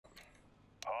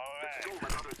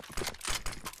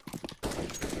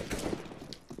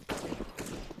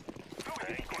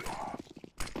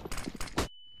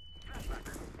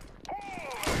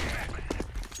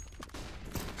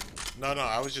No,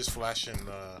 I was just flashing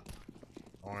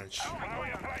orange.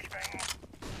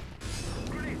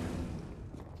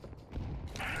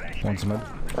 One's mid.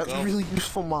 That's really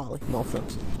useful molly. No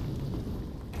offense.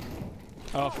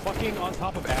 Fucking on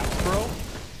top of apps, bro.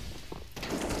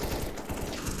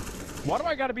 Why do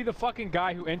I gotta be the fucking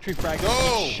guy who entry frags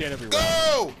shit everywhere?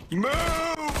 Go! Move!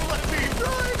 Let me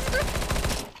run!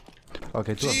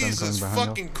 Okay, two of them Jesus going behind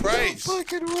fucking Christ! No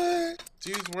fucking way!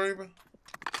 Jesus, worry about.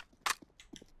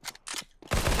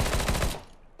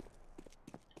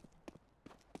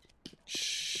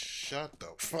 Shut the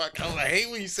fuck up. I hate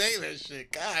when you say that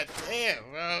shit. God damn,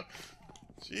 bro.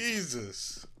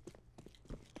 Jesus.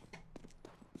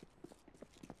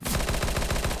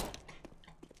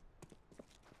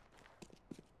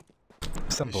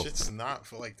 Simple. This shit's not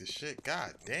for like the shit.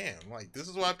 God damn. Like, this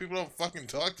is why people don't fucking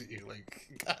talk to you. Like,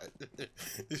 God.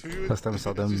 Last time I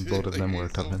saw them, both of them were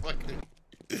so top mid. fucking...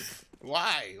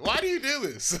 Why? Why do you do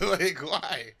this? Like,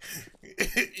 why?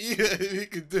 You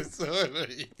could disorder.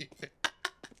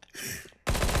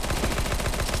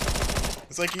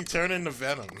 It's like you turn into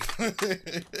Venom.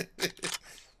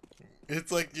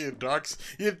 It's like your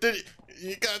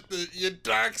you got your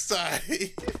dark side.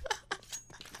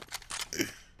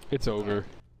 It's over.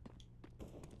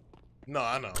 No,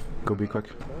 I know. Go be quick.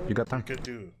 You got time? Good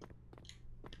dude.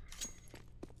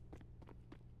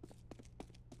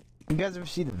 You guys ever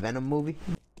see the Venom movie?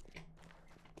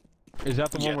 Is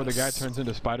that the one where the guy turns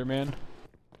into Spider-Man?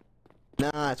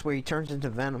 Nah, it's where he turns into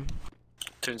Venom.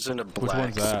 Turns into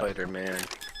Black Spider-Man.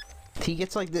 He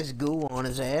gets like this goo on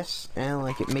his ass, and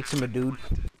like it makes him a dude.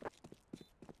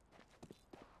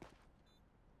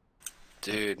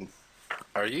 Dude,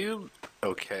 are you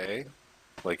okay?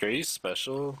 Like, are you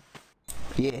special?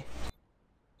 Yeah.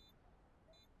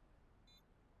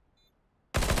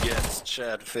 Yes,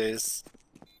 Chad face.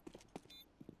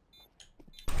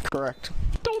 Correct.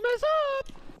 Don't mess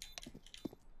up!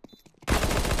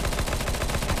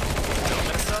 Don't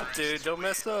mess up, dude. Don't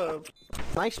mess up.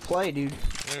 Nice play, dude.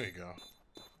 There we go.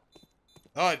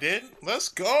 Oh, I did? Let's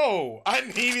go! I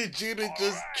needed you to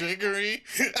just trigger me,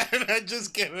 and I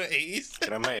just get an ace.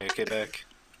 Can I have my AK back?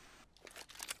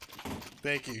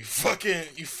 Thank you, you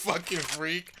fucking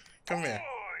freak. Come here.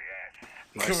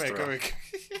 Nice Come here, throw. come here.